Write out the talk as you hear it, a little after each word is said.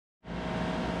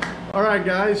Alright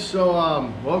guys, so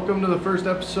welcome to the first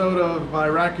episode of my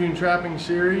raccoon trapping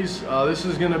series. This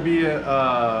is going to be,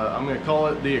 I'm going to call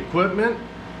it the equipment.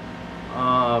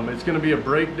 It's going to be a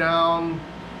breakdown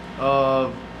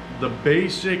of the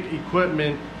basic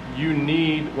equipment you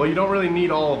need. Well, you don't really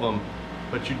need all of them,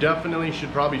 but you definitely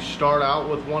should probably start out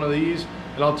with one of these.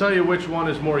 And I'll tell you which one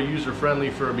is more user-friendly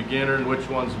for a beginner and which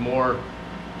one's more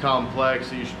complex,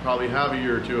 so you should probably have a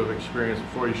year or two of experience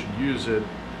before you should use it.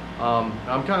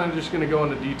 I'm kind of just going to go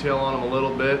into detail on them a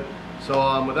little bit.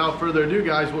 So without further ado,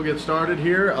 guys, we'll get started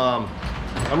here. I'm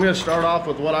going to start off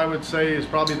with what I would say is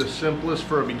probably the simplest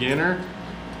for a beginner.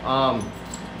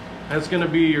 That's going to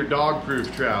be your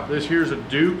dog-proof trap. This here's a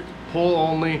Duke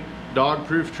pull-only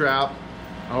dog-proof trap.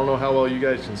 I don't know how well you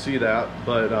guys can see that,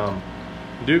 but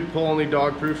Duke pull-only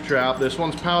dog-proof trap. This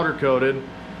one's powder-coated,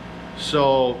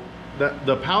 so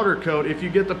the powder coat, if you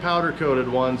get the powder coated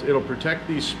ones, it'll protect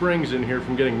these springs in here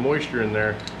from getting moisture in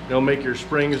there. It'll make your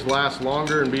springs last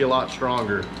longer and be a lot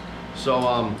stronger.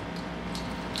 So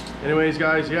anyways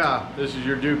guys, yeah, this is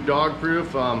your Duke dog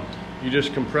proof. You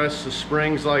just compress the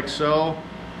springs like so,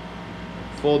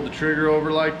 fold the trigger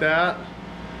over like that,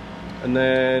 and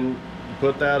then you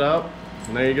put that up,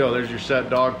 and there you go, there's your set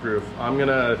dog proof. I'm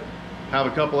gonna have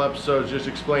a couple episodes just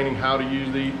explaining how to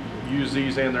use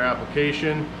these and their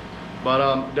application.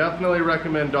 But definitely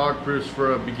recommend dog proofs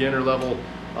for a beginner level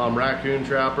raccoon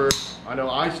trapper. I know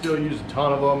I still use a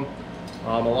ton of them.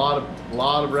 A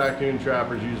lot of raccoon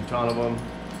trappers use a ton of them.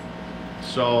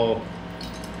 So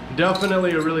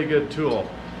definitely a really good tool.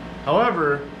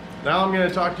 However, now I'm going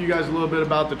to talk to you guys a little bit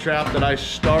about the trap that I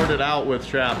started out with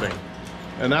trapping.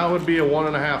 And that would be a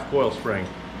 1.5 coil spring.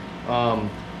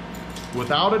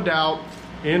 Without a doubt,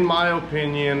 in my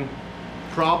opinion,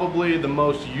 probably the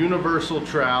most universal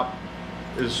trap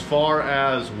as far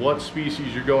as what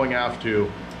species you're going after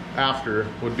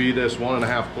would be this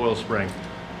 1.5 coil spring.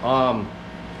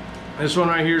 This one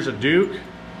right here is a Duke.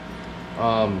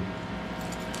 You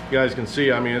guys can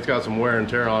see, I mean, it's got some wear and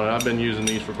tear on it. I've been using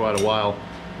these for quite a while.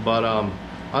 But I'd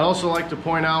also like to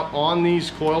point out on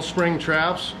these coil spring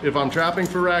traps, if I'm trapping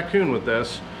for raccoon with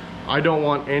this, I don't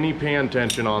want any pan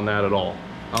tension on that at all.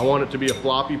 I want it to be a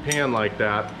floppy pan like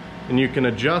that. And you can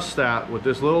adjust that with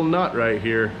this little nut right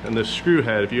here and this screw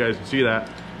head, if you guys can see that.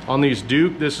 On these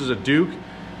Duke, this is a Duke,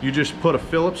 you just put a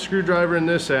Phillips screwdriver in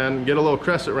this end, get a little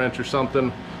crescent wrench or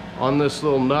something on this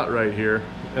little nut right here,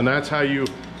 and that's how you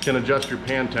can adjust your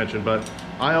pan tension. But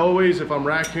I always, if I'm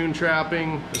raccoon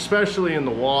trapping, especially in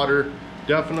the water,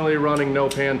 definitely running no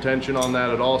pan tension on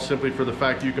that at all, simply for the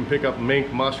fact you can pick up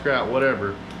mink, muskrat,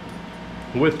 whatever,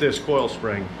 with this coil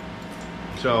spring.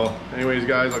 So anyways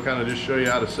guys, I'll kind of just show you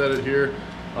how to set it here.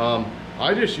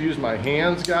 I just use my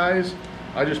hands, guys.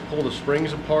 I just pull the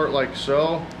springs apart like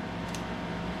so,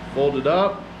 fold it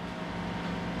up,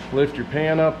 lift your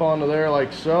pan up onto there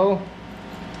like so,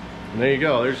 and there you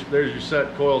go, there's your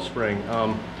set coil spring.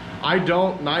 I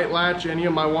don't night latch any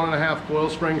of my 1.5 coil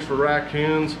springs for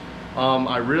raccoons.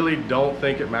 I really don't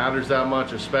think it matters that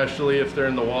much, especially if they're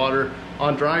in the water.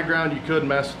 On dry ground you could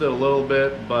mess with it a little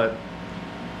bit, but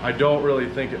I don't really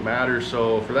think it matters,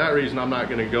 so for that reason I'm not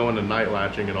going to go into night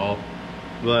latching at all.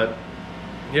 But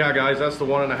yeah guys, that's the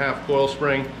 1.5 coil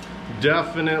spring.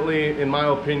 Definitely, in my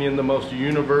opinion, the most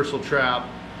universal trap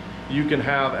you can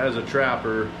have as a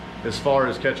trapper as far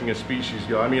as catching a species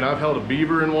go. I mean, I've held a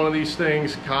beaver in one of these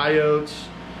things, coyotes,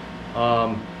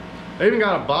 I even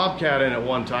got a bobcat in at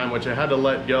one time, which I had to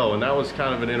let go, and that was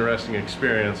kind of an interesting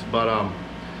experience. But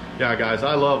yeah guys,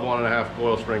 I love 1.5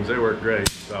 coil springs, they work great.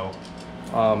 So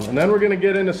and then we're going to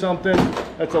get into something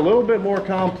that's a little bit more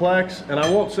complex, and I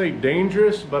won't say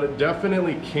dangerous, but it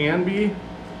definitely can be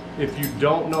if you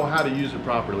don't know how to use it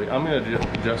properly. I'm going to just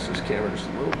adjust this camera just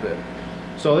a little bit.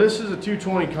 So this is a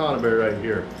 220 conibear right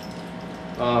here.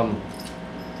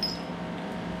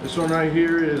 This one right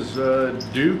here is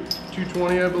Duke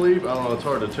 220, I believe. I don't know, it's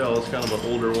hard to tell, it's kind of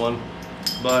an older one.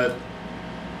 But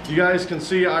you guys can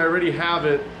see I already have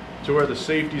it to where the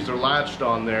safeties are latched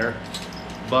on there.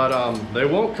 But they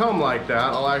won't come like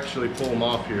that. I'll actually pull them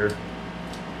off here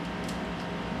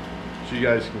so you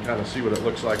guys can kind of see what it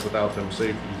looks like without them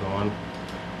safeties on.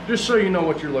 Just so you know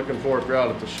what you're looking for if you're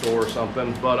out at the store or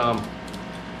something. But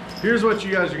here's what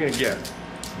you guys are going to get.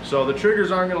 So the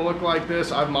triggers aren't going to look like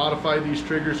this. I've modified these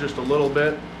triggers just a little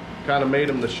bit. Kind of made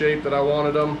them the shape that I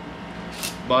wanted them.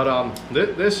 But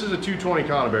this is a 220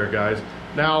 conibear, guys.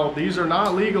 Now, these are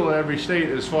not legal in every state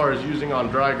as far as using on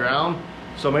dry ground.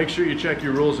 So make sure you check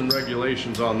your rules and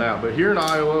regulations on that. But here in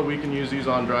Iowa, we can use these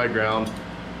on dry ground,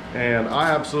 and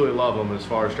I absolutely love them as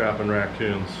far as trapping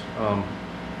raccoons.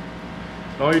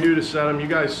 All you do to set them, you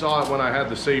guys saw it when I had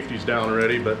the safeties down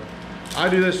already, but I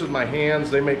do this with my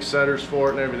hands. They make setters for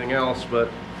it and everything else, but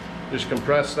just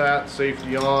compress that,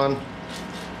 safety on.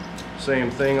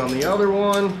 Same thing on the other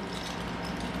one.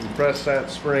 Compress that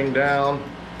spring down,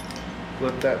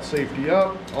 flip that safety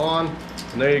up, on,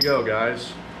 and there you go,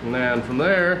 guys. And then from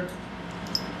there,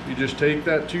 you just take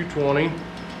that 220.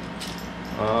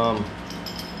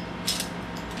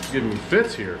 Give me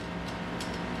fits here.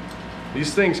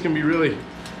 These things can be really,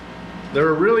 they're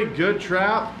a really good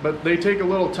trap, but they take a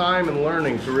little time and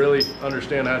learning to really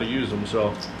understand how to use them.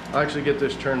 So I'll actually get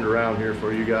this turned around here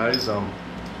for you guys.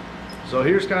 So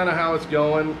here's kind of how it's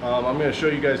going. I'm going to show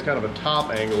you guys kind of a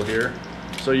top angle here.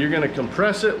 So you're going to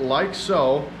compress it like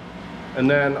so, and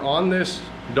then on this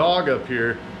dog up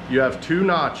here, you have 2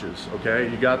 notches, okay?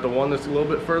 You got the one that's a little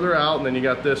bit further out, and then you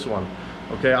got this one.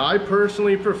 Okay, I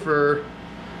personally prefer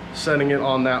setting it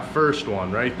on that first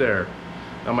one right there.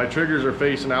 Now my triggers are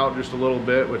facing out just a little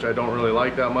bit, which I don't really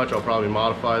like that much. I'll probably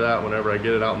modify that whenever I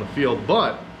get it out in the field,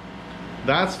 but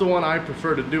that's the one I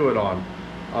prefer to do it on.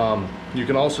 You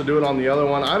can also do it on the other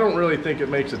one. I don't really think it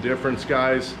makes a difference,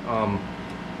 guys.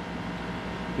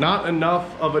 Not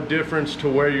enough of a difference to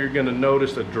where you're gonna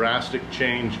notice a drastic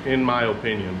change, in my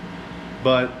opinion.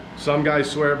 But some guys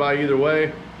swear by either way.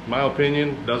 In my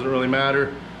opinion, doesn't really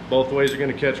matter. Both ways are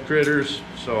gonna catch critters.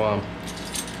 So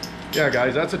yeah,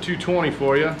 guys, that's a 220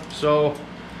 for you. So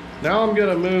now I'm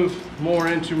gonna move more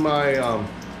into my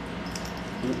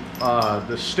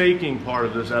the staking part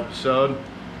of this episode,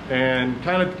 and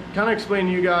kind of explain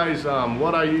to you guys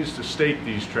what I use to stake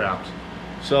these traps.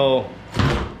 So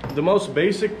the most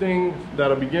basic thing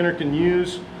that a beginner can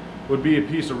use would be a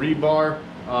piece of rebar.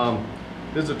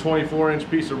 This is a 24-inch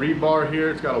piece of rebar here.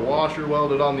 It's got a washer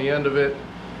welded on the end of it.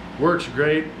 Works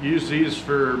great. Used these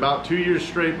for about 2 years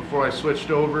straight before I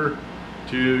switched over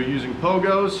to using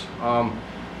pogos.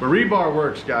 But rebar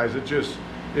works, guys. It just,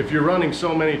 if you're running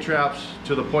so many traps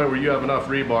to the point where you have enough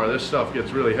rebar, this stuff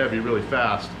gets really heavy really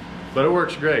fast. But it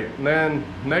works great. And then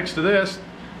next to this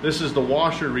is the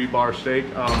washer rebar stake.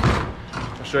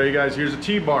 I'll show you guys. Here's a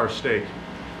T-bar stake.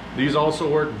 These also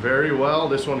work very well.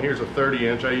 This one here's a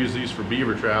 30-inch. I use these for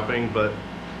beaver trapping, but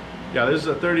yeah, this is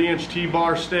a 30-inch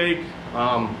T-bar stake.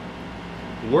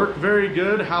 Work very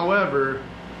good. However,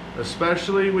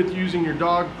 especially with using your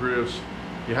dog proofs,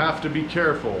 you have to be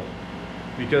careful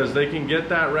because they can get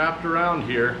that wrapped around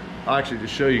here. I'll actually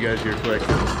just show you guys here quick.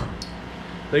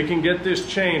 They can get this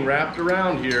chain wrapped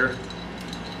around here,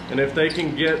 and if they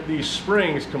can get these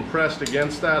springs compressed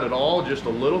against that at all, just a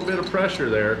little bit of pressure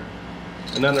there,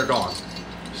 and then they're gone.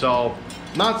 So,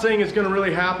 not saying it's gonna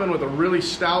really happen with a really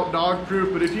stout dog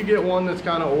proof, but if you get one that's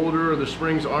kind of older or the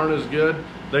springs aren't as good,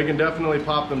 they can definitely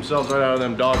pop themselves right out of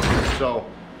them dog proofs. So,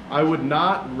 I would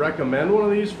not recommend one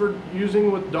of these for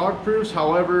using with dog proofs.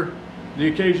 However, the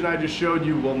occasion I just showed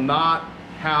you will not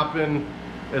happen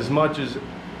as much as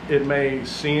it may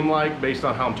seem like based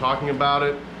on how I'm talking about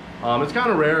it. It's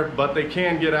kind of rare, but they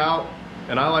can get out,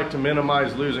 and I like to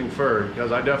minimize losing fur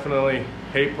because I definitely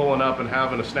hate pulling up and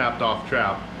having a snapped off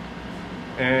trap.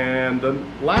 And the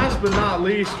last but not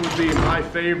least would be my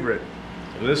favorite,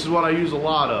 and this is what I use a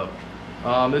lot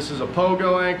of. This is a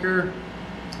pogo anchor.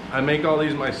 I make all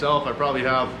these myself. I probably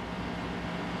have,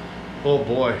 oh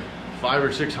boy, 500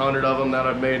 or 600 of them that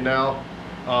I've made now.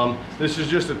 This is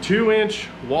just a 2-inch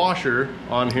washer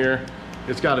on here.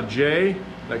 It's got a J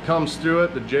that comes through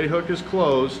it. The J hook is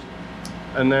closed,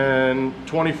 and then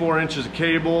 24 inches of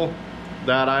cable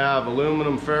that I have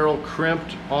aluminum ferrule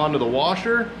crimped onto the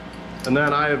washer, and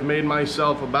then I have made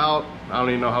myself about, I don't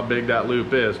even know how big that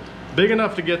loop is, big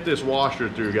enough to get this washer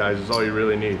through, guys, is all you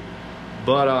really need.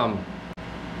 But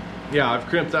yeah, I've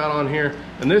crimped that on here,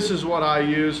 and this is what I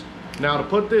use. Now to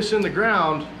put this in the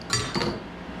ground,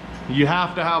 you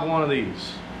have to have one of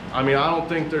these. I mean, I don't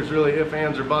think there's really ifs,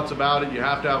 ands, or buts about it. You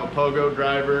have to have a pogo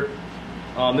driver.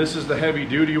 This is the heavy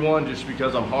duty one just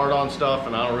because I'm hard on stuff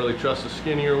and I don't really trust the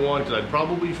skinnier one because I'd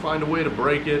probably find a way to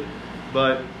break it.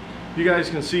 But you guys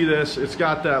can see this, it's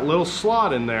got that little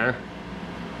slot in there,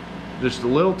 just a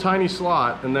little tiny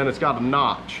slot, and then it's got a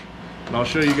notch. And I'll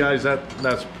show you guys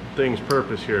that's thing's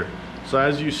purpose here. So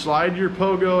as you slide your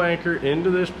pogo anchor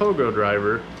into this pogo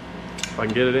driver, if I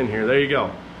can get it in here, there you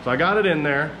go. So I got it in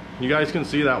there. You guys can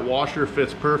see that washer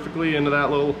fits perfectly into that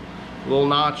little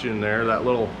notch in there, that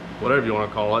little, whatever you want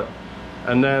to call it.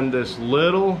 And then this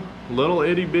little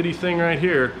itty bitty thing right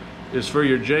here is for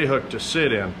your J hook to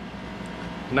sit in.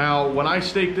 Now, when I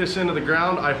stake this into the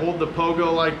ground, I hold the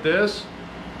pogo like this,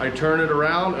 I turn it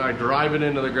around, and I drive it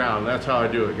into the ground. That's how I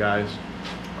do it, guys.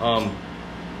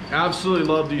 Absolutely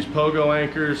love these pogo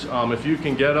anchors. If you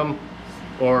can get them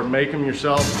or make them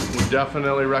yourself, we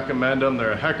definitely recommend them.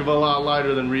 They're a heck of a lot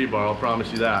lighter than rebar, I'll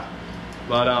promise you that.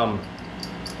 But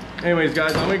anyways,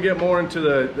 guys, I'm gonna get more into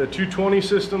the 220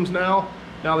 systems now.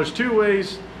 Now there's two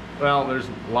ways, well, there's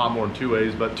a lot more than two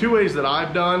ways, but two ways that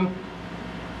I've done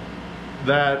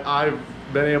that I've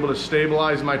been able to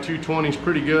stabilize my 220s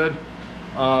pretty good.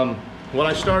 What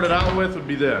I started out with would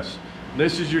be this.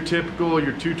 This is your typical,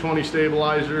 your 220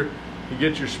 stabilizer. You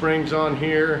get your springs on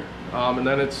here, and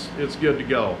then it's good to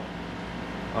go.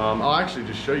 I'll actually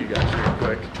just show you guys real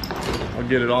quick. I'll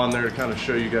get it on there to kind of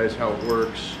show you guys how it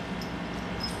works.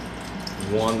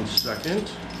 1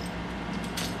 second.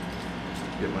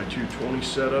 Get my 220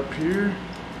 set up here.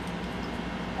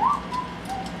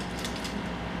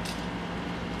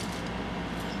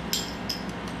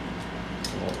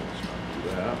 Oh, let's not do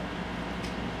that.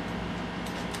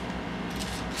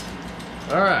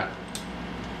 All right.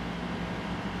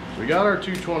 So we got our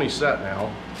 220 set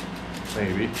now.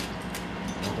 Maybe.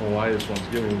 I don't know why this one's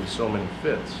giving me so many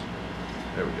fits.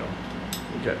 There we go.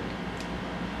 Okay.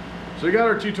 So we got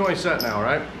our 220 set now,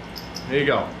 right? There you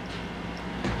go.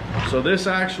 So this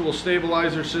actual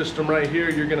stabilizer system right here,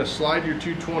 you're gonna slide your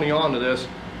 220 onto this,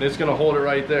 and it's gonna hold it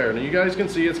right there. Now you guys can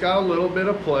see it's got a little bit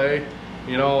of play,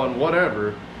 you know, and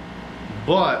whatever,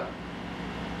 but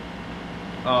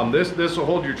this will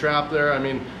hold your trap there. I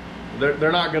mean,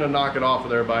 they're not gonna knock it off of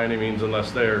there by any means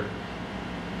unless they're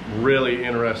really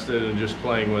interested in just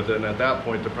playing with it, and at that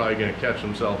point they're probably gonna catch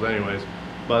themselves anyways.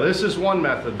 But this is one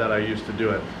method that I used to do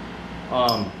it.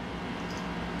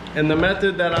 And the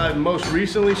method that I've most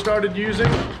recently started using,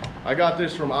 I got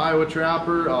this from Iowa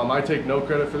Trapper. I take no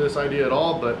credit for this idea at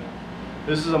all, but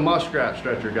this is a muskrat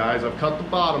stretcher, guys. I've cut the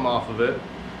bottom off of it,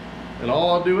 and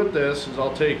all I'll do with this is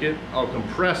I'll take it, I'll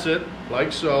compress it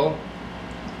like so.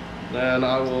 Then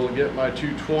I will get my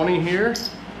 220 here,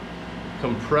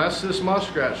 compress this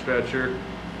muskrat stretcher,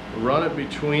 run it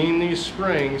between these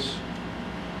springs,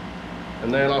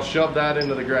 and then I'll shove that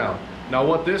into the ground. Now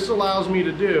what this allows me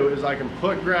to do is I can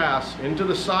put grass into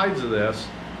the sides of this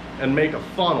and make a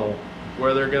funnel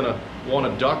where they're gonna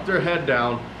wanna duck their head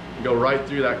down and go right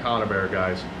through that conibear,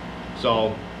 guys.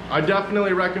 So I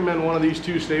definitely recommend one of these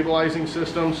two stabilizing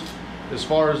systems as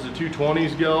far as the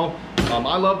 220s go.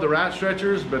 I love the rat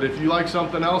stretchers, but if you like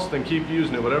something else, then keep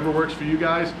using it. Whatever works for you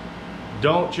guys,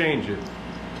 don't change it.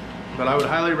 But I would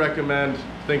highly recommend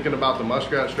thinking about the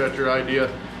muskrat stretcher idea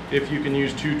if you can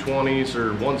use 220s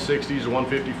or 160s or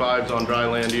 155s on dry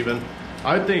land even.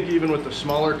 I think even with the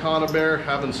smaller conibear,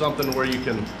 having something where you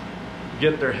can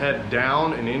get their head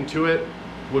down and into it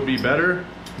would be better,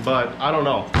 but I don't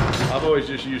know. I've always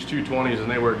just used 220s and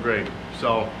they work great.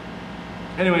 So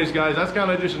anyways, guys, that's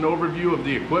kind of just an overview of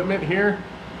the equipment here.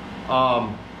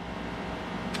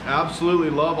 Absolutely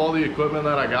love all the equipment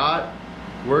that I got.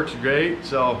 Works great.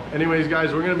 So anyways,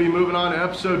 guys, we're gonna be moving on to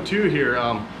episode 2 here.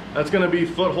 That's gonna be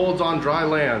footholds on dry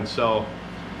land. So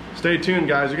stay tuned,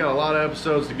 guys. We got a lot of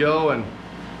episodes to go and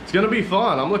it's gonna be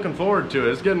fun. I'm looking forward to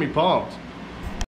it. It's getting me pumped.